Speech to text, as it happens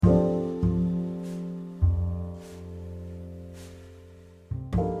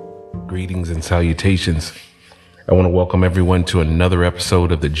Greetings and salutations. I want to welcome everyone to another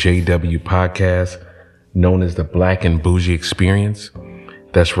episode of the JW Podcast, known as the Black and Bougie Experience.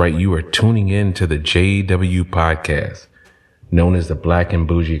 That's right, you are tuning in to the JW Podcast, known as the Black and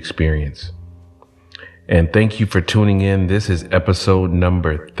Bougie Experience. And thank you for tuning in. This is episode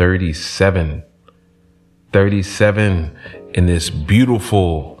number 37. 37 in this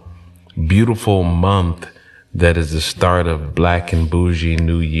beautiful, beautiful month that is the start of Black and Bougie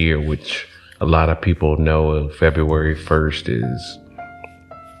New Year, which a lot of people know February 1st is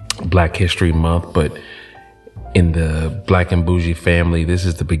Black History Month, but in the Black and Bougie family, this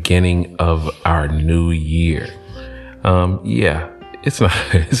is the beginning of our new year. It's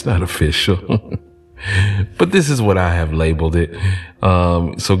not official, but this is what I have labeled it.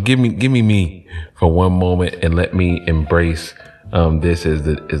 So give me for one moment and let me embrace this is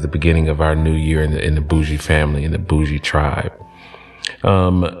the beginning of our new year in the Bougie family, in the Bougie tribe.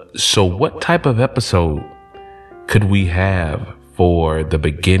 So what type of episode could we have for the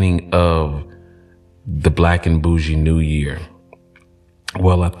beginning of the Black and Bougie New Year?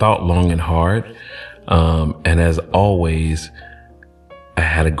 Well, I thought long and hard. And as always, I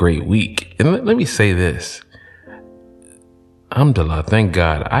had a great week. And let me say this. Alhamdulillah, thank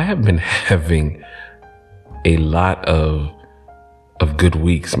God, I have been having a lot of good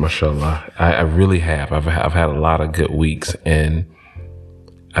weeks, mashallah. I really have. I've had a lot of good weeks, and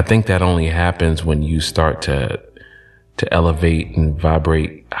I think that only happens when you start to elevate and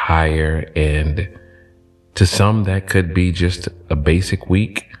vibrate higher. And to some, that could be just a basic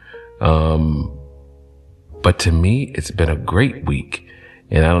week. But to me, it's been a great week.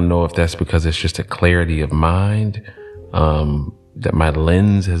 And I don't know if that's because it's just a clarity of mind, that my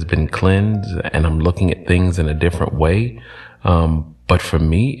lens has been cleansed and I'm looking at things in a different way. But for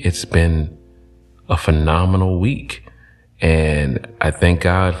me, it's been a phenomenal week, and I thank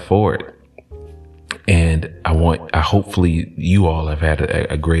God for it. And hopefully you all have had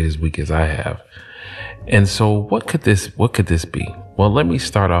a great as week as I have. And so what could this be? Well, let me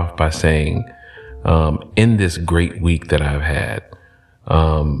start off by saying, in this great week that I've had,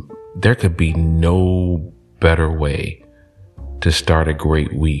 there could be no better way to start a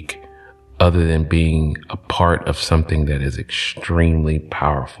great week other than being a part of something that is extremely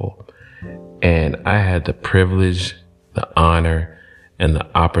powerful. And I had the privilege, the honor, and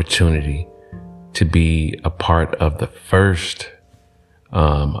the opportunity to be a part of the first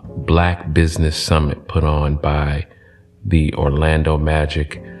Black Business Summit put on by the Orlando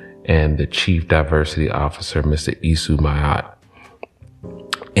Magic and the Chief Diversity Officer, Mr. Isu Mayat.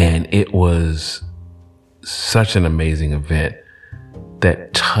 And it was such an amazing event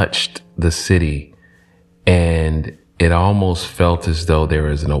that touched the city, and it almost felt as though there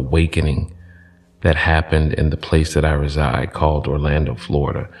was an awakening that happened in the place that I reside, called Orlando,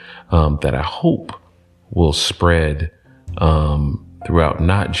 Florida, that I hope will spread throughout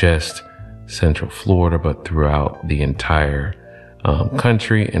not just Central Florida, but throughout the entire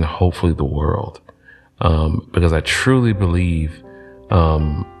country and hopefully the world, because I truly believe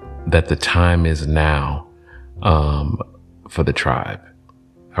that the time is now for the tribe.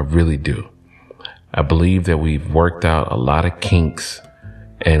 I really do. I believe that we've worked out a lot of kinks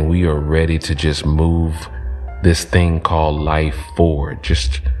and we are ready to just move this thing called life forward.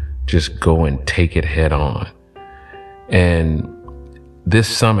 Just go and take it head on. And this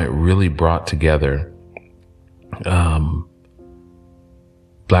summit really brought together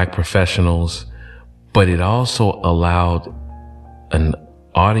Black professionals, but it also allowed an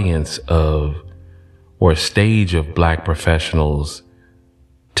audience or a stage of Black professionals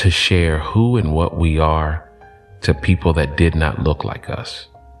to share who and what we are to people that did not look like us.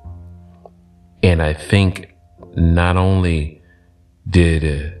 And I think not only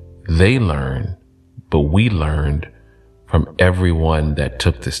did they learn, but we learned from everyone that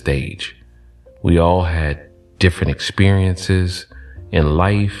took the stage. We all had different experiences in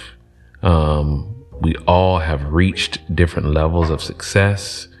life. We all have reached different levels of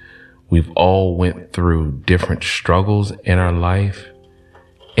success. We've all went through different struggles in our life.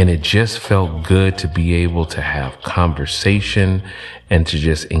 And it just felt good to be able to have conversation and to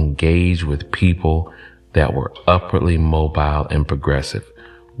just engage with people that were upwardly mobile and progressive,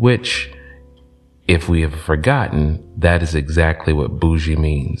 which, if we have forgotten, that is exactly what bougie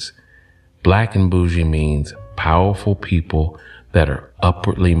means. Black and bougie means powerful people that are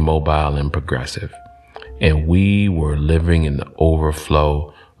upwardly mobile and progressive. And we were living in the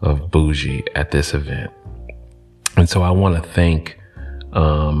overflow of bougie at this event. And so I want to thank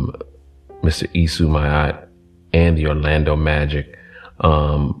Mr. Isu Mayat and the Orlando Magic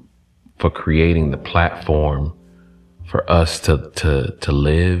for creating the platform for us to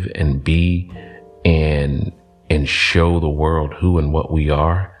live and be and show the world who and what we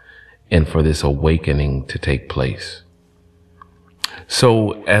are, and for this awakening to take place.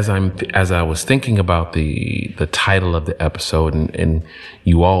 So as I was thinking about the title of the episode, and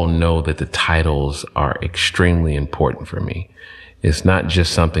you all know that the titles are extremely important for me. It's not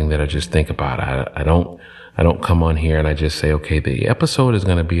just something that I just think about. I don't come on here and I just say, okay, the episode is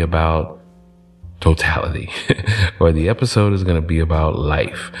going to be about totality or the episode is going to be about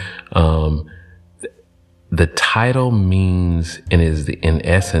life. The title means and is in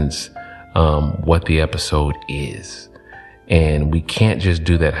essence what the episode is. And we can't just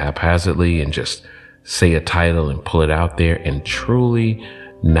do that haphazardly and just say a title and pull it out there and truly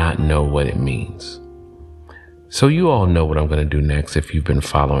not know what it means. So you all know what I'm going to do next. If you've been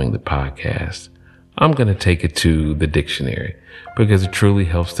following the podcast, I'm going to take it to the dictionary because it truly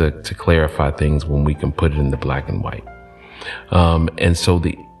helps to clarify things when we can put it in the black and white. And so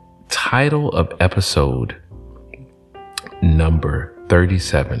the title of episode number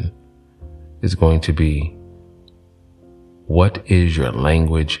 37 is going to be, what is your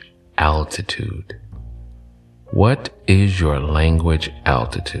language altitude? What is your language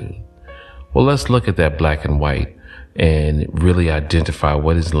altitude? Well, let's look at that black and white and really identify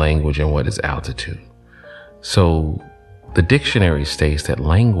what is language and what is altitude. So the dictionary states that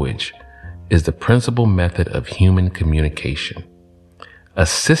language is the principal method of human communication, a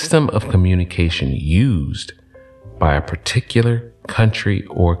system of communication used by a particular country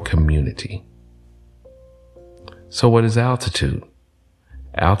or community. So what is altitude?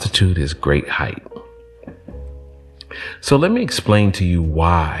 Altitude is great height. So let me explain to you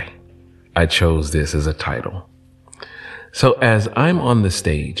why I chose this as a title. So as I'm on the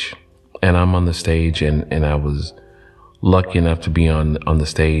stage, and I was lucky enough to be on the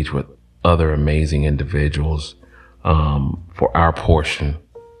stage with other amazing individuals for our portion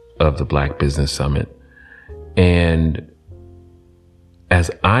of the Black Business Summit. And as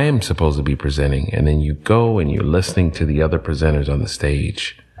I am supposed to be presenting, and then you go and you're listening to the other presenters on the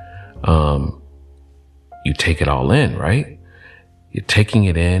stage, you take it all in, right? You're taking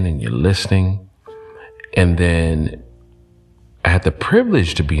it in and you're listening. And then I had the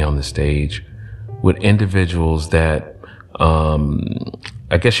privilege to be on the stage with individuals that,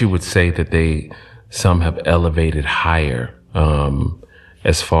 I guess you would say that some have elevated higher,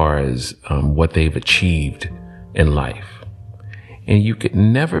 as far as, what they've achieved in life. And you could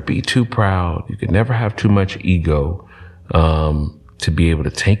never be too proud. You could never have too much ego, to be able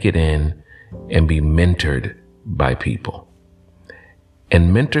to take it in and be mentored by people.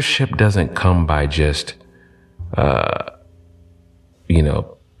 And mentorship doesn't come by just,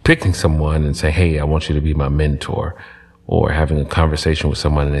 picking someone and say, hey, I want you to be my mentor, or having a conversation with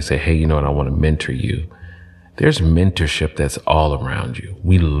someone and they say, hey, you know what? I want to mentor you. There's mentorship that's all around you.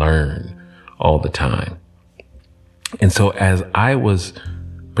 We learn all the time. And so as I was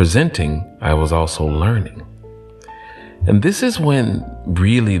presenting, I was also learning. And this is when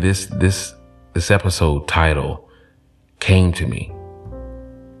really this episode title came to me.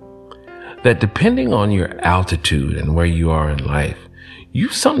 That depending on your altitude and where you are in life, you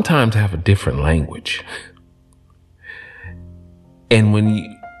sometimes have a different language. And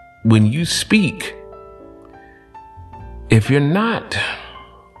when you speak, if you're not,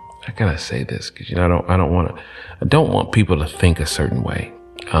 I gotta say this because I don't want people to think a certain way.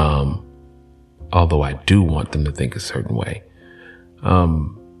 Although I do want them to think a certain way.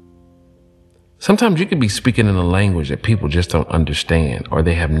 Sometimes you could be speaking in a language that people just don't understand or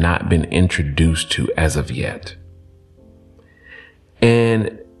they have not been introduced to as of yet.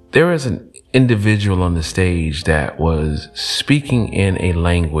 And there is an individual on the stage that was speaking in a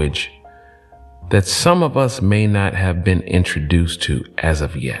language that some of us may not have been introduced to as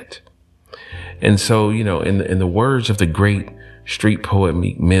of yet. And so, in the words of the great street poet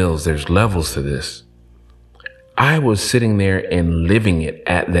Meek Mills, there's levels to this. I was sitting there and living it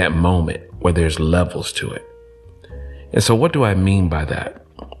at that moment where there's levels to it. And so what do I mean by that?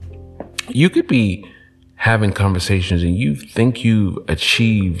 You could be having conversations and you think you've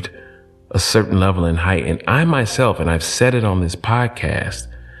achieved a certain level in height. And I myself, and I've said it on this podcast,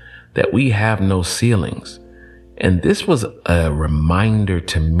 that we have no ceilings. And this was a reminder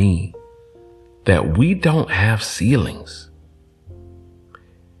to me that we don't have ceilings.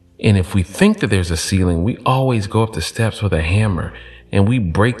 And if we think that there's a ceiling, we always go up the steps with a hammer and we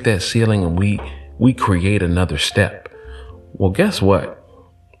break that ceiling and we create another step. Well, guess what?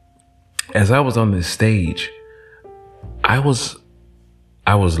 As I was on this stage, I was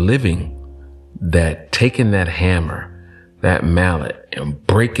living that, taking that hammer, that mallet, and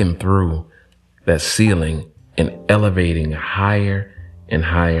breaking through that ceiling and elevating higher and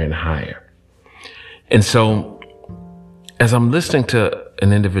higher and higher. And so as I'm listening to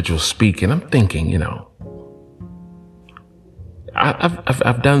an individual speak, and I'm thinking,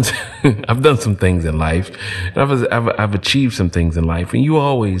 I've done I've done some things in life, and I've achieved some things in life, and you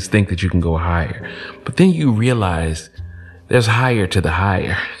always think that you can go higher, but then you realize there's higher to the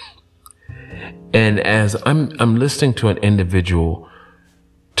higher. And as I'm listening to an individual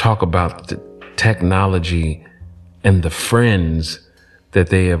talk about the technology and the friends that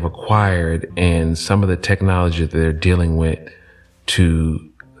they have acquired and some of the technology that they're dealing with to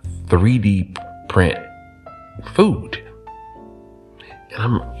 3D print food,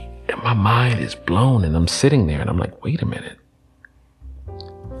 and my mind is blown, and I'm sitting there and I'm like, wait a minute,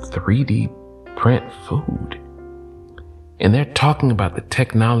 3D print food. And they're talking about the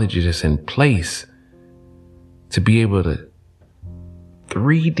technology that's in place to be able to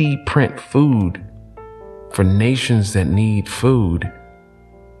 3D print food for nations that need food,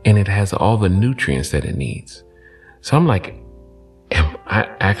 and it has all the nutrients that it needs. So I'm like, am I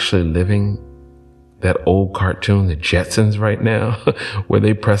actually living that old cartoon, the Jetsons, right now, where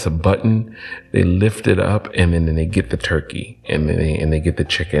they press a button, they lift it up, and then they get the turkey, and then they get the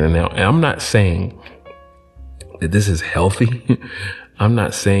chicken. And I'm not saying that this is healthy. I'm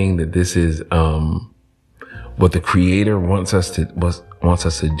not saying that this is what the Creator wants us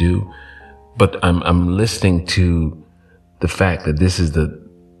to do, but I'm listening to the fact that this is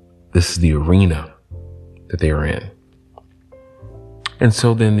the arena that they are in. And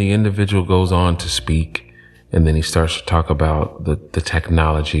so then the individual goes on to speak, and then he starts to talk about the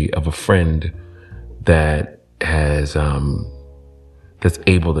technology of a friend that has that's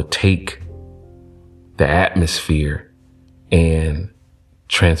able to take the atmosphere and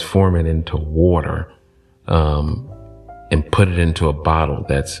transform it into water, and put it into a bottle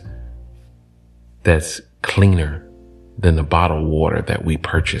that's cleaner than the bottled water that we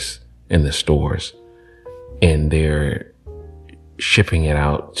purchase in the stores, and they're shipping it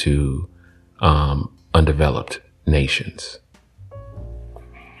out to undeveloped nations.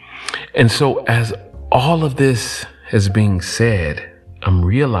 And so as all of this is being said, I'm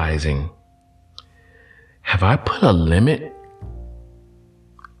realizing, have I put a limit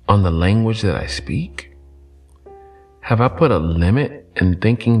on the language that I speak? Have I put a limit in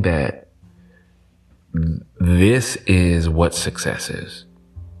thinking that this is what success is?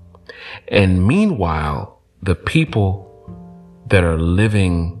 And meanwhile, the people that are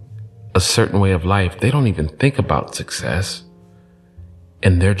living a certain way of life, they don't even think about success,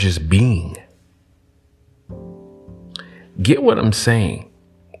 and they're just being. Get what I'm saying?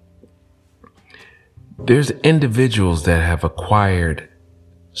 There's individuals that have acquired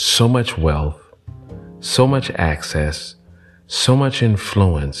so much wealth, so much access, so much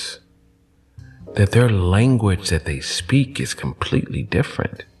influence, that their language that they speak is completely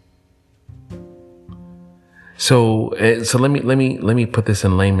different. So let me put this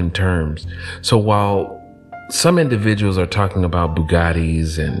in layman terms. So while some individuals are talking about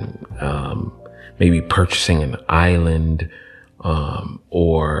Bugattis and maybe purchasing an island,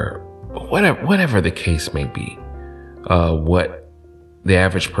 or whatever the case may be, what the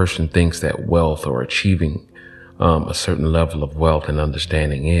average person thinks that wealth or achieving a certain level of wealth and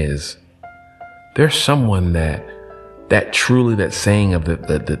understanding is, there's someone that truly, that saying of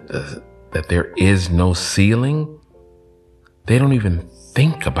that there is no ceiling, they don't even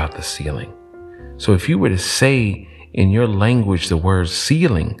think about the ceiling. So if you were to say in your language the word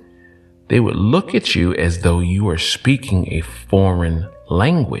ceiling, they would look at you as though you are speaking a foreign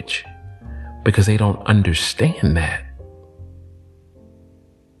language, because they don't understand that.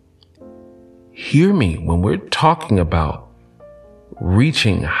 Hear me, when we're talking about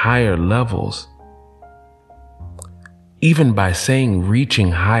reaching higher levels, even by saying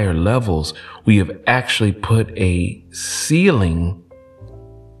reaching higher levels, we have actually put a ceiling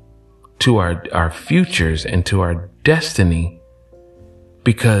to our futures and to our destiny,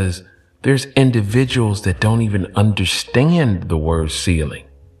 because there's individuals that don't even understand the word ceiling.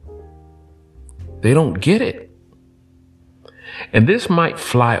 They don't get it. And this might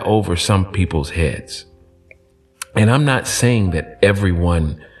fly over some people's heads. And I'm not saying that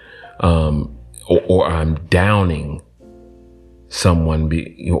everyone, or I'm downing someone,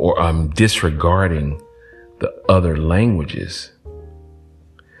 or I'm disregarding the other languages.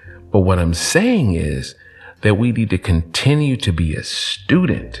 But what I'm saying is that we need to continue to be a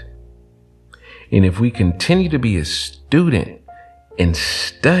student. And if we continue to be a student and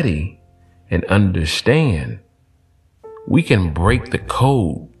study and understand, we can break the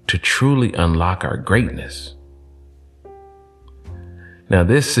code to truly unlock our greatness. Now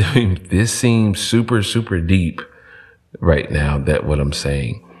this, this seems super, super deep right now, that what I'm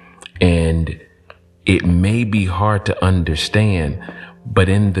saying. And it may be hard to understand, but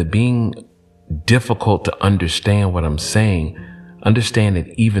in the being difficult to understand what I'm saying, understand that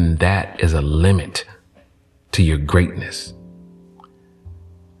even that is a limit to your greatness.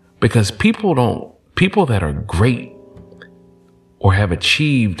 Because people that are great or have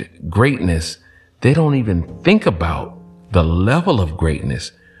achieved greatness, they don't even think about the level of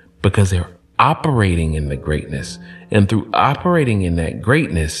greatness because they're operating in the greatness. And through operating in that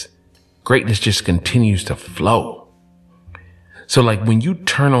greatness just continues to flow. So like when you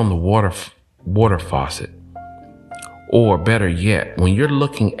turn on the water faucet, or better yet, when you're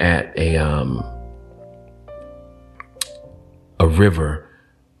looking at a river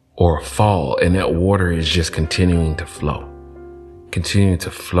or a fall, and that water is just continuing to flow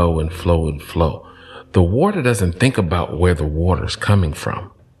and flow and flow. The water doesn't think about where the water's coming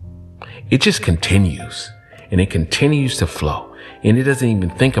from. It just continues, and it continues to flow. And it doesn't even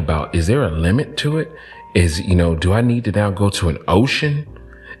think about, is there a limit to it? Do I need to now go to an ocean?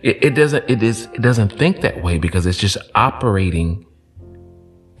 It doesn't think that way, because it's just operating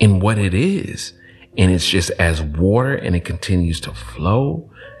in what it is. And it's just as water, and it continues to flow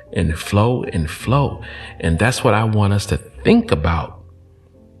and flow and flow. And that's what I want us to think about.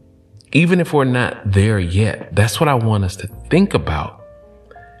 Even if we're not there yet, that's what I want us to think about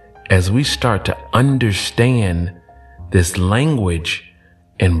as we start to understand this language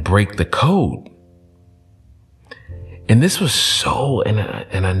and break the code. And this was so, and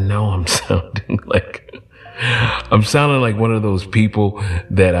I know I'm sounding like one of those people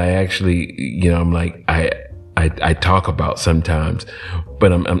that I actually, I'm like, I talk about sometimes,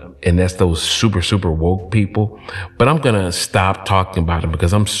 but and that's those super, super woke people, but I'm going to stop talking about them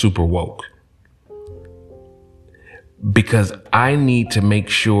because I'm super woke. Because I need to make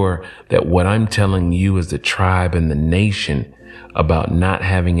sure that what I'm telling you as the tribe and the nation about not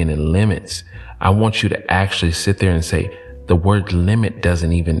having any limits, I want you to actually sit there and say, the word limit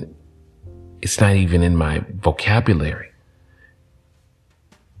it's not even in my vocabulary.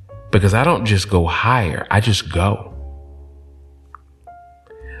 Because I don't just go higher, I just go.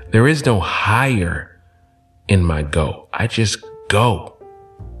 There is no higher in my go. I just go.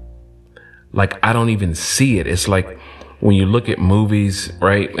 Like I don't even see it. It's like when you look at movies,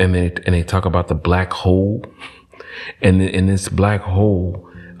 right? And they talk about the black hole, and in this black hole,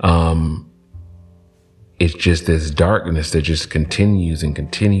 it's just this darkness that just continues and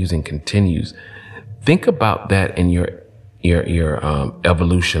continues and continues. Think about that in your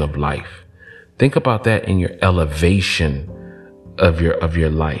evolution of life. Think about that in your elevation of your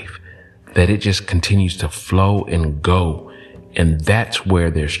life, that it just continues to flow and go. And that's where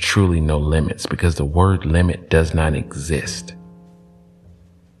there's truly no limits, because the word limit does not exist.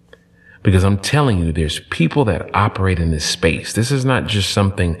 Because I'm telling you, there's people that operate in this space. This is not just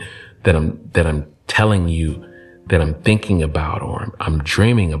something that I'm telling you that I'm thinking about or I'm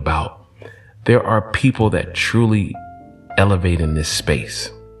dreaming about. There are people that truly elevate in this space.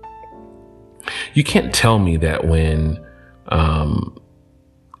 You can't tell me that when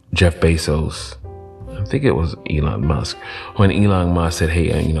Jeff Bezos, I think it was Elon Musk, when Elon Musk said,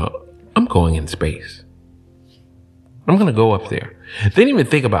 hey, I'm going in space. I'm going to go up there. They didn't even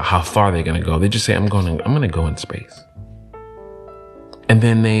think about how far they're going to go. They just say, I'm going to go in space. And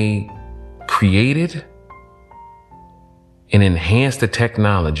then they created and enhanced the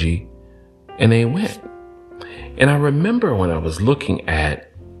technology, and they went. And I remember when I was looking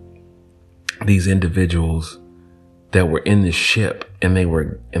at these individuals that were in the ship and they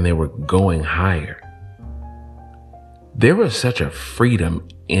were going higher, there was such a freedom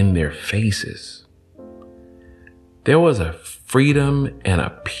in their faces. There was a freedom and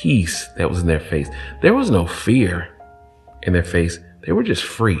a peace that was in their face. There was no fear in their face. They were just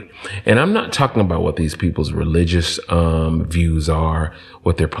free. And I'm not talking about what these people's religious views are,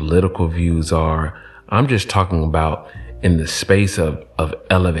 what their political views are. I'm just talking about in the space of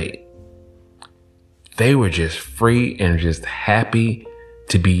elevate. They were just free and just happy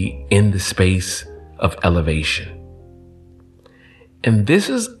to be in the space of elevation. And this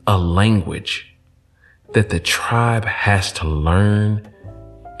is a language that the tribe has to learn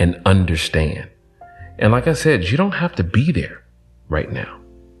and understand. And like I said, you don't have to be there right now.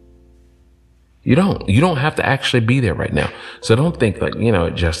 You don't have to actually be there right now. So don't think like,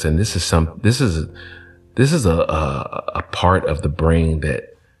 Justin, this is a part of the brain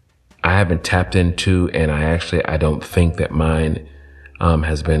that I haven't tapped into. And I don't think that mine,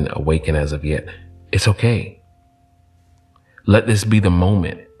 has been awakened as of yet. It's okay. Let this be the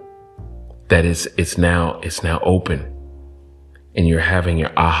moment that it's now open. and you're having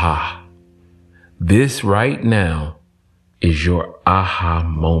your aha. This right now is your aha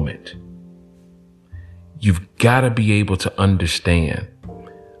moment. You've got to be able to understand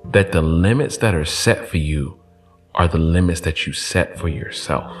that the limits that are set for you are the limits that you set for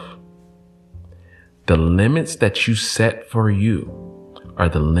yourself. The limits that you set for you are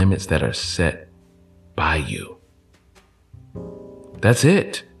the limits that are set by you. That's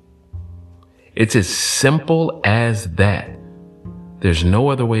it. It's as simple as that. There's no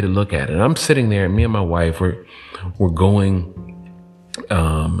other way to look at it. I'm sitting there, and me and my wife, we're going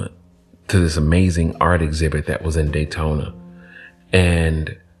to this amazing art exhibit that was in Daytona.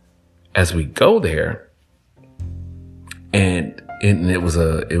 And as we go there, and it was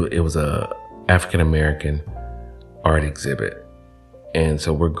a African American art exhibit. And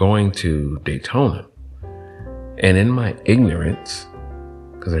so we're going to Daytona. And in my ignorance,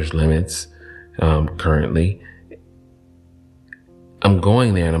 because there's limits currently, I'm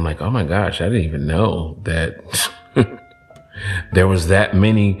going there and I'm like, oh my gosh, I didn't even know that there was that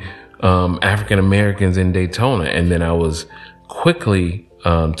many African Americans in Daytona. And then I was quickly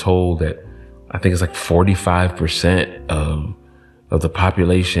told that I think it's like 45% of the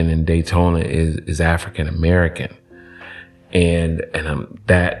population in Daytona is African American. And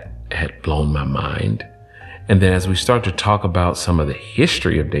that had blown my mind. And then as we start to talk about some of the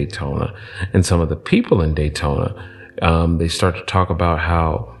history of Daytona and some of the people in Daytona, they start to talk about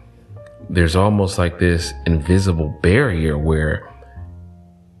how there's almost like this invisible barrier where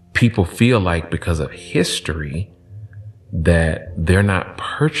people feel like because of history that they're not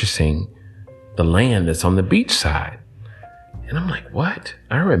purchasing the land that's on the beach side. And I'm like, what?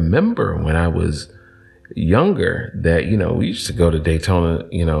 I remember when I was younger that, we used to go to Daytona,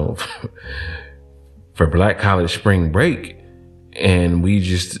 for Black College spring break, and we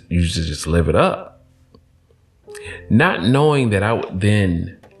just used to just live it up. Not knowing that I would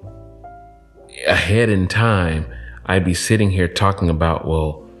then, ahead in time, I'd be sitting here talking about,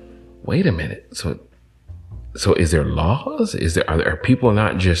 well, wait a minute. So is there laws? Are people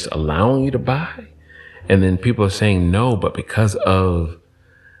not just allowing you to buy? And then people are saying no, but because of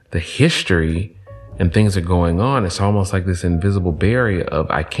the history and things are going on, it's almost like this invisible barrier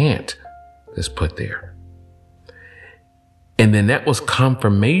of I can't just put there. And then that was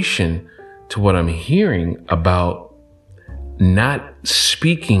confirmation to what I'm hearing about not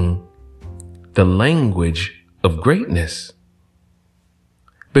speaking the language of greatness.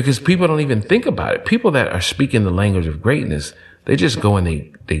 Because people don't even think about it. People that are speaking the language of greatness, they just go and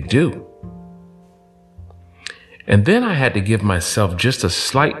they do. And then I had to give myself just a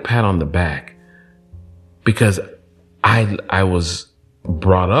slight pat on the back because I was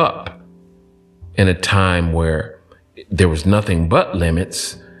brought up in a time where there was nothing but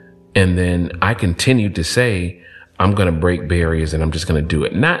limits. And then I continued to say, I'm going to break barriers and I'm just going to do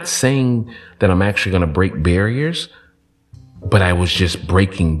it. Not saying that I'm actually going to break barriers, but I was just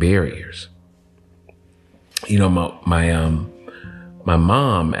breaking barriers. My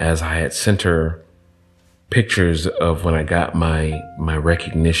mom, as I had sent her pictures of when I got my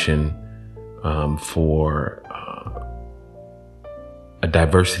recognition for a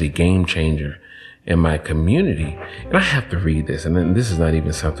diversity game changer in my community. And I have to read this. And then this is not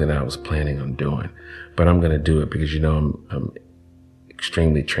even something that I was planning on doing, but I'm going to do it because, I'm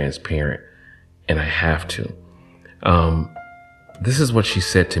extremely transparent and I have to. This is what she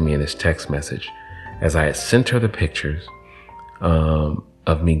said to me in this text message as I had sent her the pictures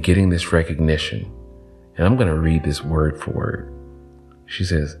of me getting this recognition. And I'm going to read this word for word. She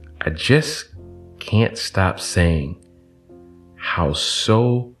says, I just can't stop saying how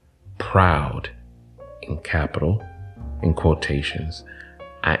so proud, in capital, in quotations,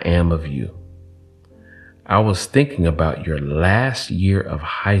 I am of you. I was thinking about your last year of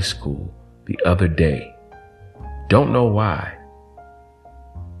high school the other day. Don't know why,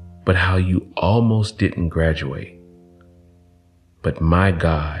 but how you almost didn't graduate. But my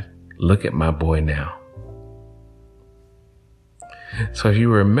God, look at my boy now. So if you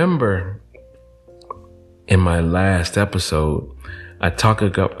remember in my last episode, I talked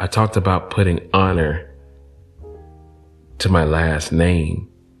about putting honor to my last name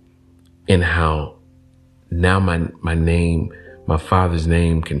and how now my name, my father's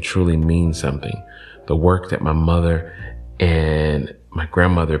name can truly mean something. The work that my mother and my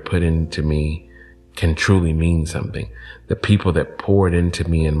grandmother put into me can truly mean something. The people that poured into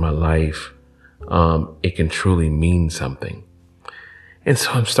me in my life, it can truly mean something. And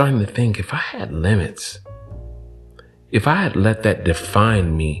so I'm starting to think, if I had limits, if I had let that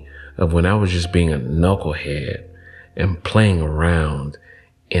define me of when I was just being a knucklehead and playing around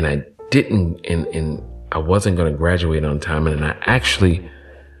and I didn't, and I wasn't going to graduate on time. And I actually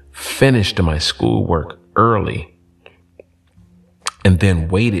finished my schoolwork early and then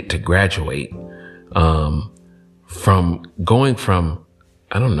waited to graduate. From going from,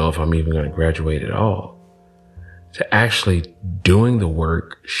 I don't know if I'm even going to graduate at all, to actually doing the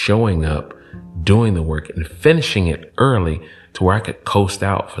work, showing up, doing the work and finishing it early to where I could coast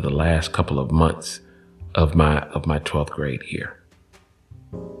out for the last couple of months of my 12th grade year.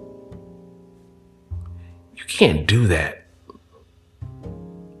 You can't do that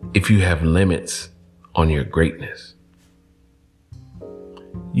if you have limits on your greatness.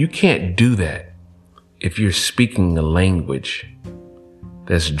 You can't do that if you're speaking a language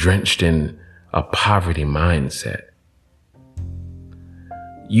that's drenched in a poverty mindset.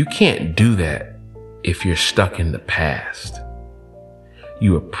 You can't do that if you're stuck in the past.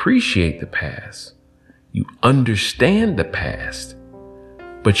 You appreciate the past. You understand the past,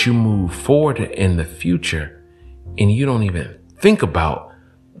 but you move forward in the future and you don't even think about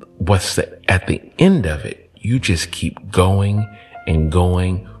what's at the end of it. You just keep going and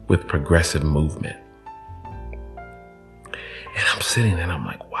going with progressive movement. And I'm sitting there and I'm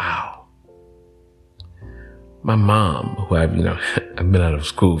like, wow. My mom, who I've been out of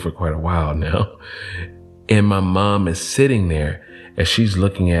school for quite a while now, and my mom is sitting there as she's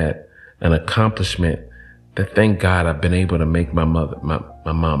looking at an accomplishment that, thank God, I've been able to make my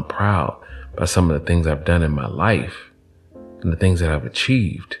mom proud by some of the things I've done in my life and the things that I've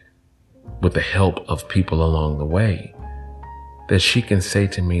achieved with the help of people along the way, that she can say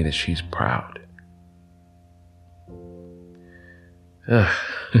to me that she's proud.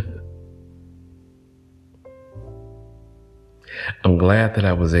 I'm glad that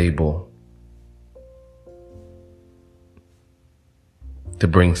I was able to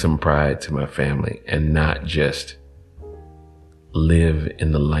bring some pride to my family and not just live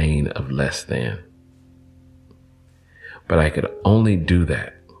in the lane of less than. But I could only do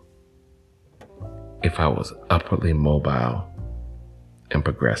that if I was upwardly mobile and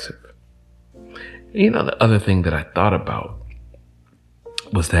progressive. The other thing that I thought about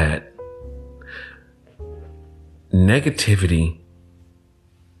was that negativity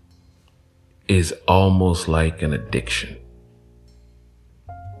is almost like an addiction.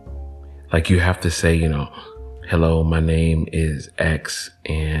 Like you have to say, hello, my name is X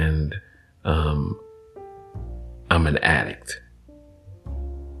and I'm an addict.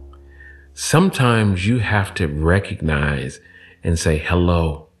 Sometimes you have to recognize and say,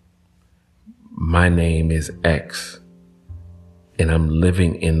 hello, my name is X and I'm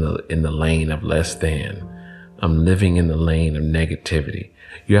living in the lane of less than. I'm living in the lane of negativity.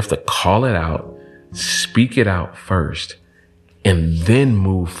 You have to call it out, speak it out first, and then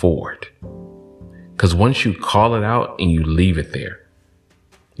move forward. Because once you call it out and you leave it there,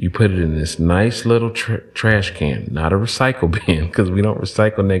 you put it in this nice little trash can, not a recycle bin, because we don't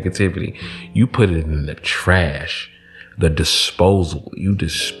recycle negativity. You put it in the trash, the disposal. You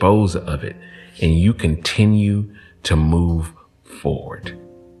dispose of it and you continue to move forward.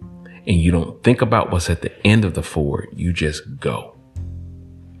 And you don't think about what's at the end of the forward. You just go.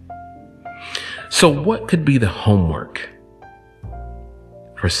 So what could be the homework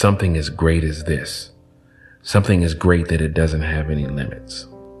for something as great as this? Something as great that it doesn't have any limits.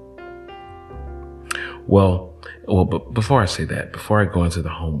 Well, but before I say that, before I go into the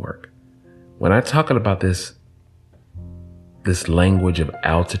homework, when I'm talking about this language of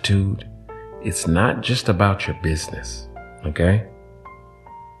altitude, it's not just about your business, okay?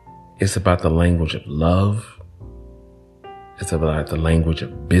 It's about the language of love. It's about the language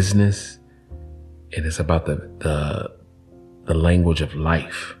of business. And it's about the language of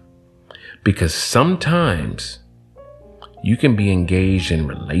life. Because sometimes you can be engaged in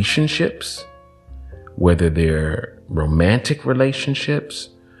relationships, whether they're romantic relationships,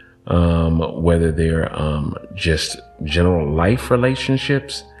 whether they're just general life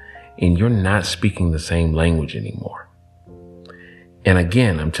relationships, and you're not speaking the same language anymore. And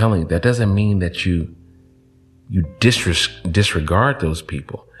again, I'm telling you, that doesn't mean that you disregard those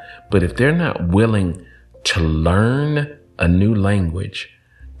people. But if they're not willing to learn a new language,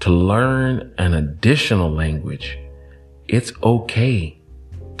 to learn an additional language, it's okay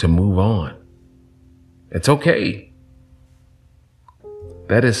to move on. It's okay.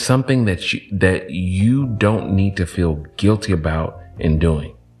 That is something that you don't need to feel guilty about in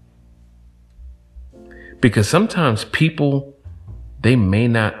doing. Because sometimes people, they may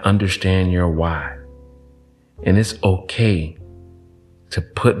not understand your why. And it's okay to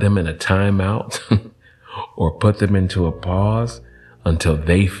put them in a timeout or put them into a pause until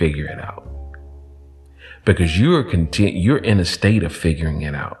they figure it out. Because you're in a state of figuring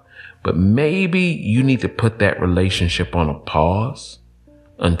it out. But maybe you need to put that relationship on a pause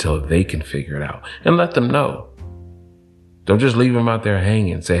until they can figure it out, and let them know. Don't just leave them out there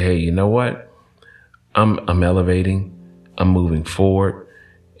hanging. Say, hey, you know what? I'm elevating. I'm moving forward,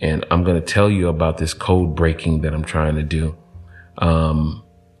 and I'm going to tell you about this code breaking that I'm trying to do.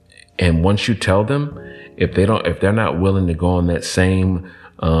 And once you tell them, if they're not willing to go on that same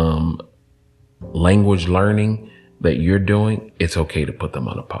language learning that you're doing, it's okay to put them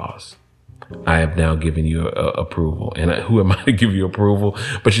on a pause. I have now given you approval. And who am I to give you approval?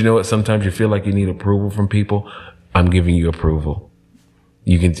 But you know what? Sometimes you feel like you need approval from people. I'm giving you approval.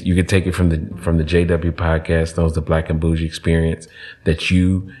 You can take it from the JW podcast, knows the Black and Bougie Experience, that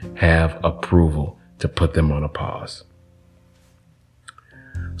you have approval to put them on a pause.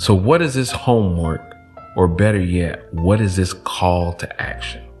 So what is this homework, or better yet, what is this call to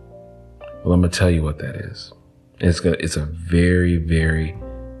action? Well, I'm going to tell you what that is. It's a very, very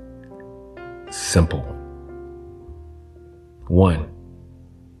simple one.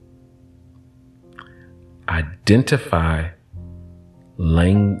 Identify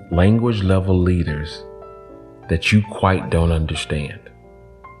language level leaders that you quite don't understand.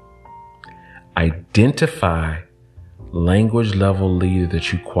 Identify language level leader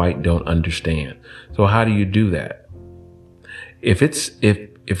that you quite don't understand. So how do you do that?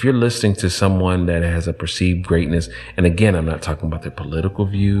 If you're listening to someone that has a perceived greatness, and again, I'm not talking about their political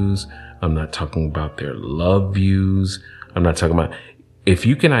views, I'm not talking about their love views, I'm not talking about, if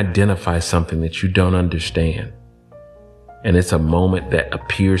you can identify something that you don't understand, and it's a moment that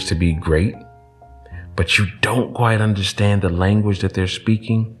appears to be great, but you don't quite understand the language that they're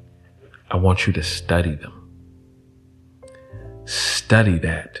speaking, I want you to study them. Study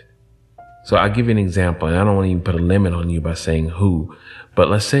that. So I'll give you an example, and I don't want to even put a limit on you by saying who, but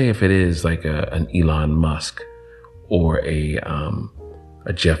let's say if it is like an Elon Musk or a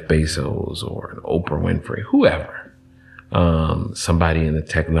Jeff Bezos or an Oprah Winfrey, whoever, somebody in the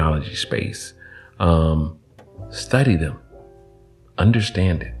technology space, study them,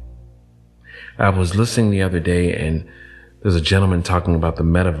 understand it. I was listening the other day, and there's a gentleman talking about the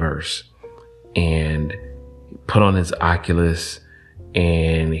metaverse, and he put on his Oculus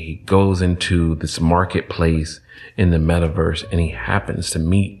and he goes into this marketplace in the metaverse, and he happens to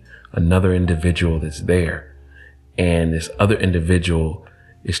meet another individual that's there. And this other individual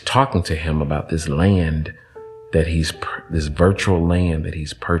is talking to him about this land that this virtual land that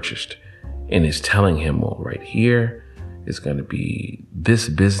he's purchased, and is telling him, well, right here is going to be this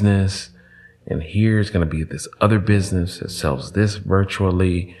business, and here is going to be this other business that sells this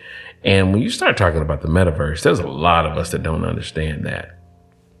virtually. And when you start talking about the metaverse, there's a lot of us that don't understand that,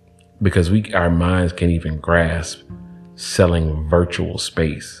 because our minds can't even grasp selling virtual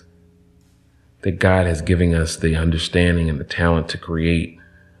space that God has given us the understanding and the talent to create,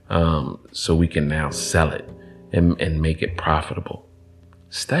 so we can now sell it and make it profitable.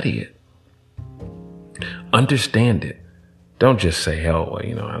 Study it. Understand it. Don't just say, hell,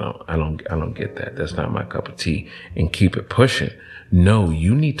 well, I don't get that. That's not my cup of tea, and keep it pushing. No,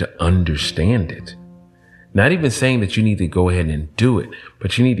 you need to understand it. Not even saying that you need to go ahead and do it,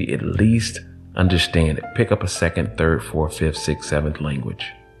 but you need to at least understand it. Pick up a second, third, fourth, fifth, sixth, seventh language.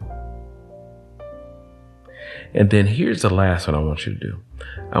 And then here's the last one I want you to do.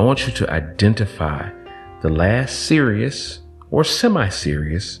 I want you to identify the last serious or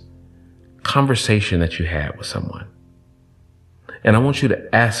semi-serious conversation that you had with someone. And I want you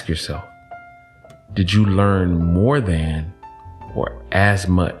to ask yourself, did you learn more than or as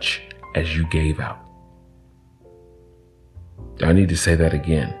much as you gave out? I need to say that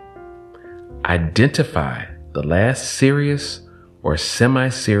again. Identify the last serious or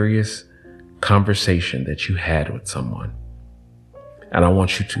semi-serious conversation that you had with someone. And I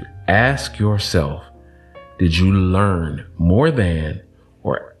want you to ask yourself, did you learn more than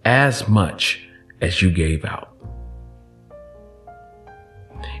or as much as you gave out?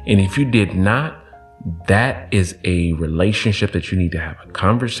 And if you did not, that is a relationship that you need to have a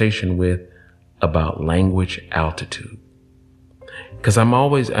conversation with about language altitude. Because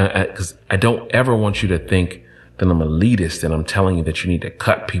because I don't ever want you to think that I'm elitist and I'm telling you that you need to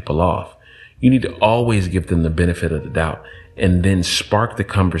cut people off. You need to always give them the benefit of the doubt, and then spark the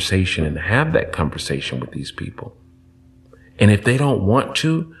conversation and have that conversation with these people. And if they don't want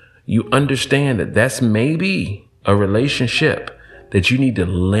to, you understand that that's maybe a relationship that you need to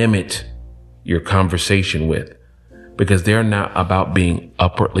limit your conversation with, because they're not about being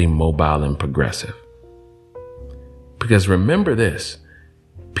upwardly mobile and progressive. Because remember this,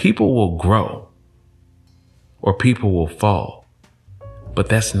 people will grow or people will fall, but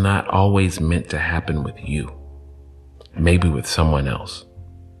that's not always meant to happen with you. Maybe with someone else.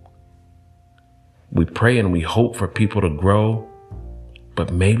 We pray and we hope for people to grow,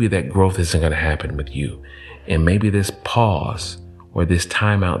 but maybe that growth isn't going to happen with you. And maybe this pause or this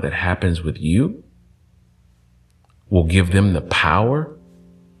timeout that happens with you will give them the power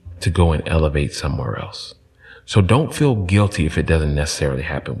to go and elevate somewhere else. So don't feel guilty if it doesn't necessarily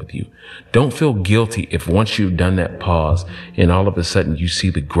happen with you. Don't feel guilty if once you've done that pause and all of a sudden you see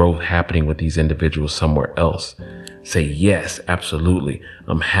the growth happening with these individuals somewhere else. Say, yes, absolutely.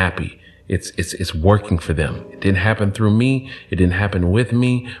 I'm happy. It's working for them. It didn't happen through me. It didn't happen with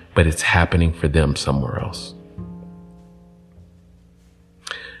me, but it's happening for them somewhere else.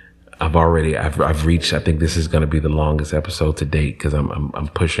 I've reached, I think this is going to be the longest episode to date because I'm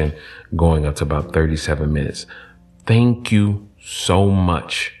pushing, going up to about 37 minutes. Thank you so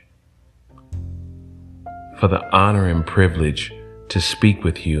much for the honor and privilege to speak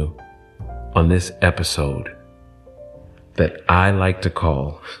with you on this episode that I like to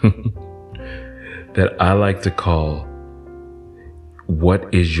call,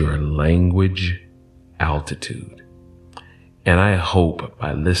 what is your language altitude? And I hope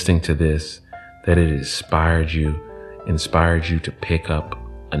by listening to this that it inspired you to pick up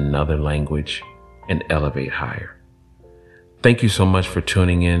another language and elevate higher. Thank you so much for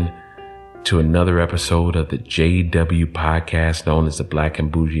tuning in to another episode of the JW podcast known as the Black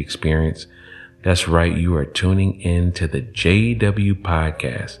and Bougie Experience. That's right. You are tuning in to the JW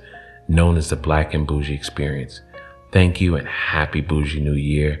podcast known as the Black and Bougie Experience. Thank you and happy Bougie New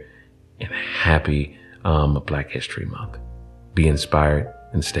Year and happy Black History Month. Be inspired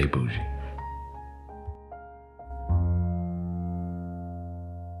and stay bougie.